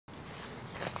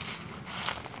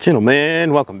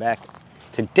Gentlemen, welcome back.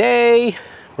 Today,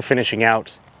 we're finishing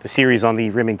out the series on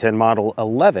the Remington Model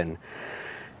 11.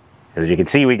 As you can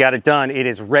see, we got it done. It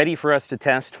is ready for us to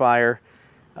test fire.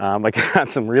 I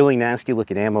got some really nasty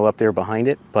looking ammo up there behind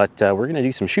it, but we're gonna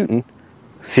do some shooting,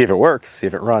 see if it works, see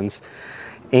if it runs.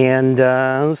 And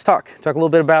let's talk a little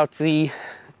bit about the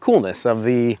coolness of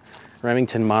the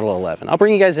Remington Model 11. I'll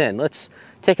bring you guys in. Let's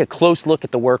take a close look at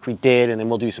the work we did, and then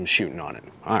we'll do some shooting on it.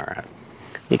 All right.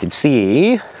 You can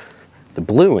see the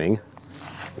bluing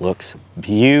looks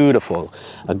beautiful.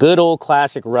 A good old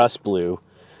classic rust blue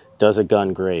does a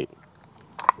gun great.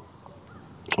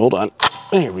 Hold on,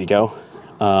 there we go.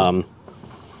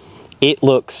 It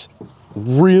looks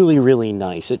really, really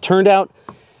nice. It turned out,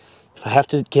 if I have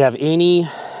to have any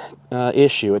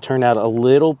issue, it turned out a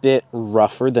little bit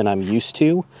rougher than I'm used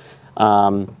to.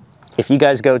 If you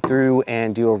guys go through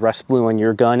and do a rust blue on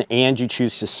your gun and you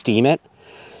choose to steam it,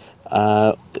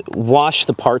 wash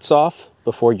the parts off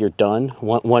before you're done,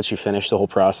 once you finish the whole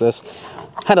process.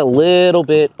 Had a little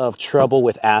bit of trouble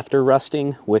with after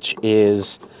rusting, which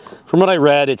is, from what I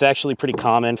read, it's actually pretty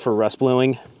common for rust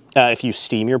bluing if you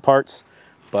steam your parts.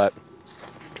 But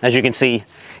as you can see,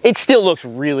 it still looks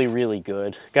really, really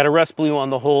good. Got a rust blue on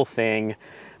the whole thing.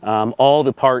 All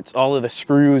the parts, all of the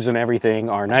screws and everything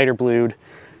are niter blued.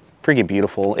 Pretty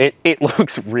beautiful. It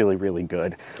looks really, really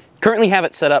good. Currently have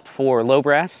it set up for low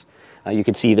brass. You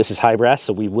can see this is high brass,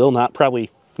 so we will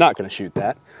probably not going to shoot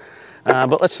that.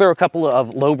 But let's throw a couple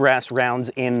of low brass rounds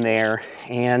in there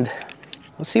and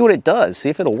let's see what it does, see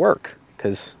if it'll work.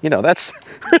 Because, you know, that's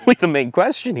really the main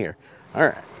question here. All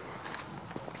right.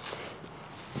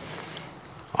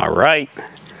 All right.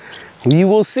 We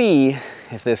will see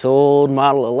if this old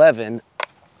Model 11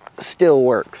 still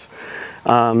works.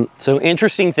 So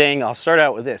interesting thing, I'll start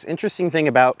out with this. Interesting thing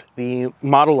about the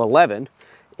Model 11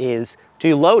 is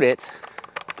to load it,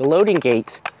 the loading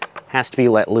gate has to be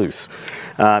let loose.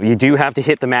 You do have to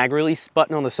hit the mag release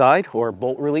button on the side, or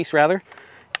bolt release rather,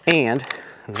 and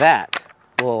that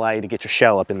will allow you to get your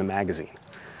shell up in the magazine.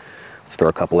 Let's throw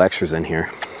a couple extras in here.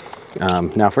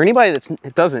 Now for anybody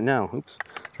that doesn't know, oops,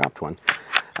 dropped one.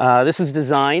 This was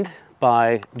designed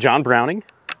by John Browning.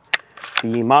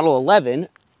 The Model 11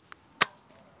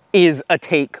 is a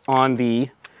take on the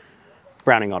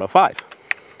Browning Auto 5.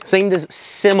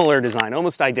 Similar design,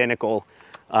 almost identical.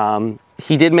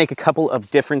 He did make a couple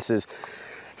of differences.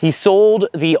 He sold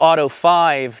the Auto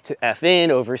 5 to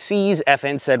FN overseas.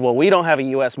 FN said, well, we don't have a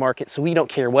US market, so we don't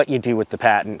care what you do with the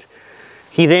patent.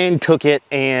 He then took it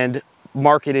and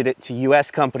marketed it to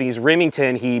US companies.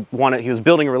 Remington, he was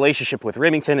building a relationship with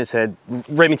Remington and said,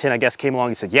 Remington, I guess, came along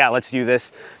and said, yeah, let's do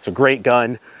this. It's a great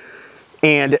gun.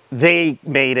 And they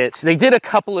made it. So they did a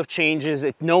couple of changes.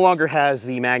 It no longer has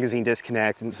the magazine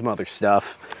disconnect and some other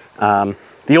stuff.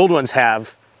 The old ones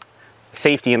have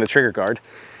safety in the trigger guard.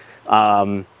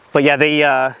 But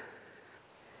yeah,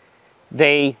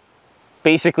 they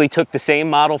basically took the same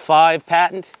Model 5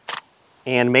 patent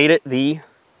and made it the,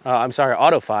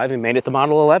 Auto 5 and made it the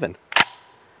Model 11.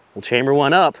 We'll chamber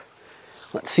one up.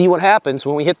 Let's see what happens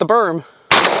when we hit the berm.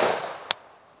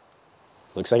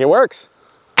 Looks like it works.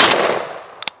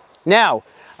 Now,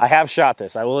 I have shot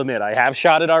this, I will admit. I have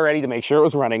shot it already to make sure it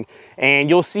was running. And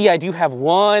you'll see I do have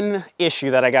one issue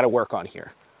that I got to work on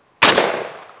here.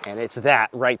 And it's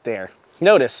that right there.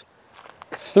 Notice,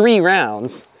 3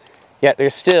 rounds, yet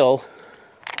there's still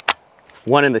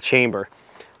one in the chamber.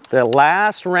 The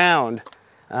last round,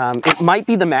 it might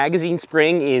be the magazine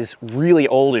spring is really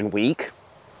old and weak,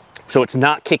 so it's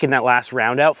not kicking that last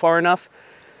round out far enough.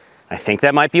 I think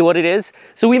that might be what it is.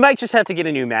 So we might just have to get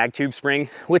a new mag tube spring,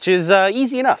 which is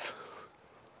easy enough.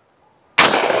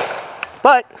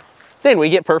 But then we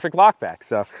get perfect lockback.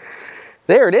 So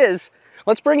there it is.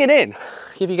 Let's bring it in.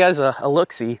 Give you guys a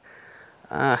look-see.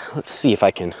 Let's see if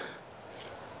I can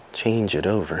change it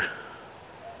over.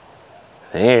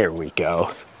 There we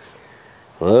go.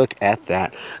 Look at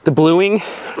that. The bluing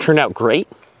turned out great.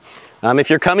 If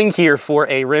you're coming here for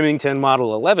a Remington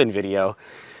Model 11 video,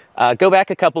 go back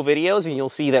a couple videos and you'll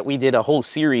see that we did a whole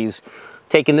series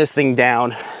taking this thing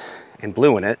down and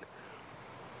bluing it.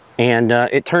 And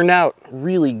it turned out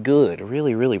really good,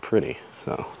 really, really pretty.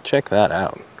 So check that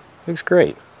out. Looks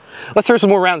great. Let's throw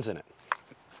some more rounds in it.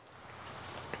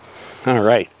 All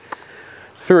right.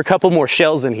 Threw a couple more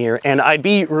shells in here, and I'd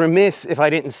be remiss if I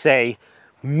didn't say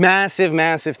massive,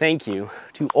 massive thank you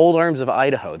to Old Arms of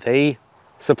Idaho. They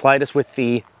supplied us with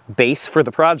the base for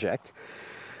the project.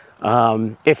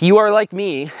 If you are like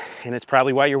me, and it's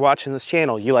probably why you're watching this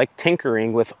channel, you like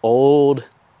tinkering with old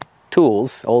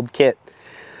tools, old kit,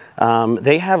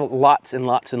 they have lots and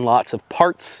lots and lots of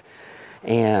parts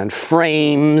and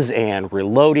frames and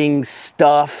reloading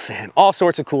stuff and all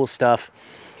sorts of cool stuff.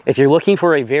 If you're looking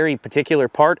for a very particular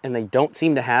part and they don't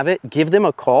seem to have it, give them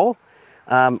a call.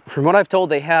 From what I've told,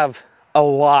 they have a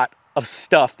lot of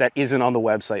stuff that isn't on the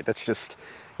website that's just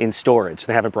in storage.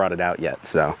 They haven't brought it out yet,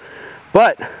 so.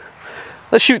 But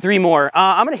let's shoot 3 more.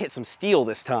 I'm gonna hit some steel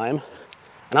this time,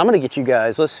 and I'm gonna get you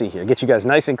guys, let's see here, get you guys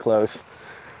nice and close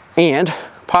and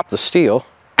pop the steel.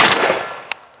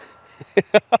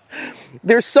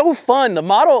 They're so fun. The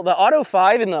Auto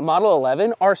 5 and the Model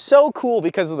 11 are so cool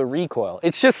because of the recoil.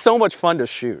 It's just so much fun to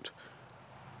shoot.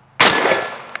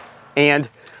 And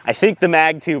I think the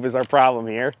mag tube is our problem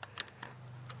here.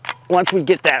 Once we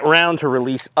get that round to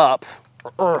release up,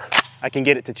 I can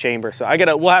get it to chamber. So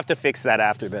we'll have to fix that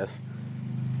after this.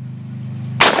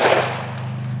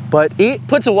 But it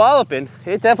puts a walloping.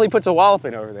 It definitely puts a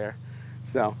walloping over there.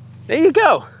 So there you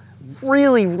go.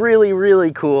 Really, really,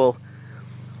 really cool.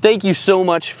 Thank you so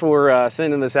much for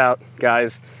sending this out,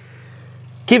 guys.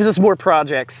 Gives us more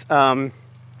projects.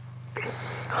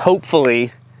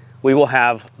 Hopefully, we will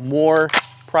have more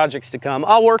projects to come.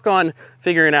 I'll work on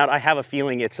figuring out, I have a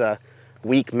feeling it's a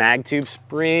weak mag tube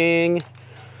spring,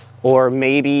 or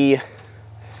maybe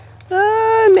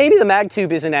the mag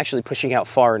tube isn't actually pushing out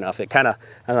far enough. It kind of,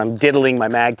 as I'm diddling my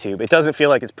mag tube, it doesn't feel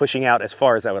like it's pushing out as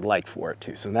far as I would like for it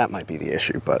to. So that might be the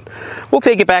issue, but we'll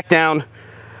take it back down.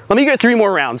 Let me get 3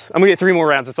 more rounds. I'm gonna get 3 more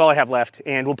rounds. That's all I have left,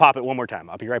 and we'll pop it one more time.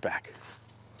 I'll be right back.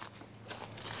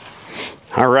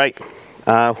 All right,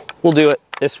 we'll do it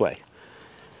this way.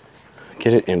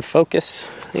 Get it in focus.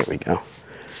 There we go.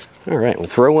 All right, we'll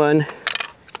throw one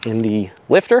in the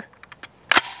lifter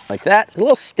like that. A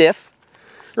little stiff.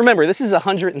 Remember, this is a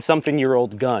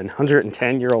 100-and-something-year-old gun,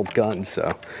 110-year-old gun,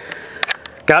 so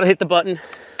gotta hit the button.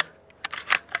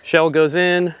 Shell goes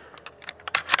in,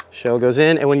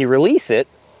 and when you release it,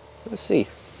 let's see,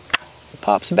 it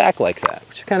pops back like that,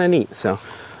 which is kind of neat. So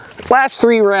last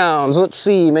 3 rounds, let's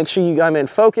see, make sure I'm in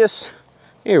focus.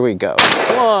 Here we go.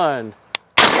 1,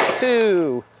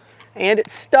 2, and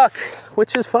it's stuck,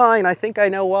 which is fine. I think I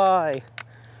know why.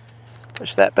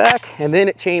 Push that back, and then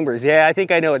it chambers. Yeah, I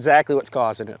think I know exactly what's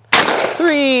causing it.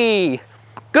 3,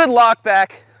 good lock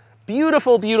back.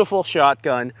 Beautiful, beautiful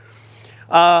shotgun.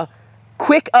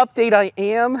 Quick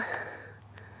update,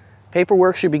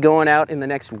 paperwork should be going out in the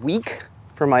next week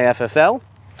for my FFL.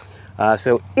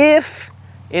 So if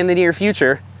in the near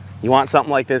future you want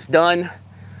something like this done,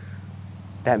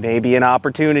 that may be an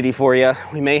opportunity for you.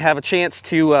 We may have a chance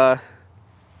to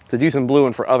do some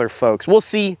bluing for other folks. We'll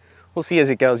see. We'll see as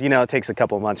it goes. You know, it takes a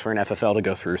couple of months for an FFL to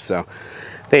go through. So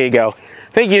there you go.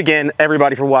 Thank you again,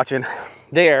 everybody, for watching.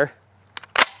 There's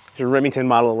a Remington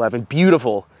Model 11.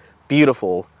 Beautiful,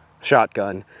 beautiful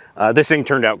shotgun. This thing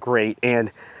turned out great.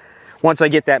 And once I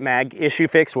get that mag issue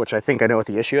fixed, which I think I know what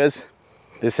the issue is,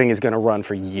 this thing is going to run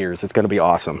for years. It's going to be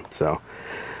awesome. So, all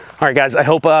right, guys, I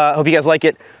hope you guys like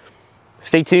it.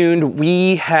 Stay tuned.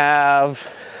 We have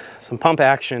some pump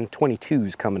action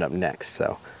 22s coming up next.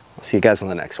 So I'll see you guys on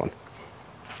the next one.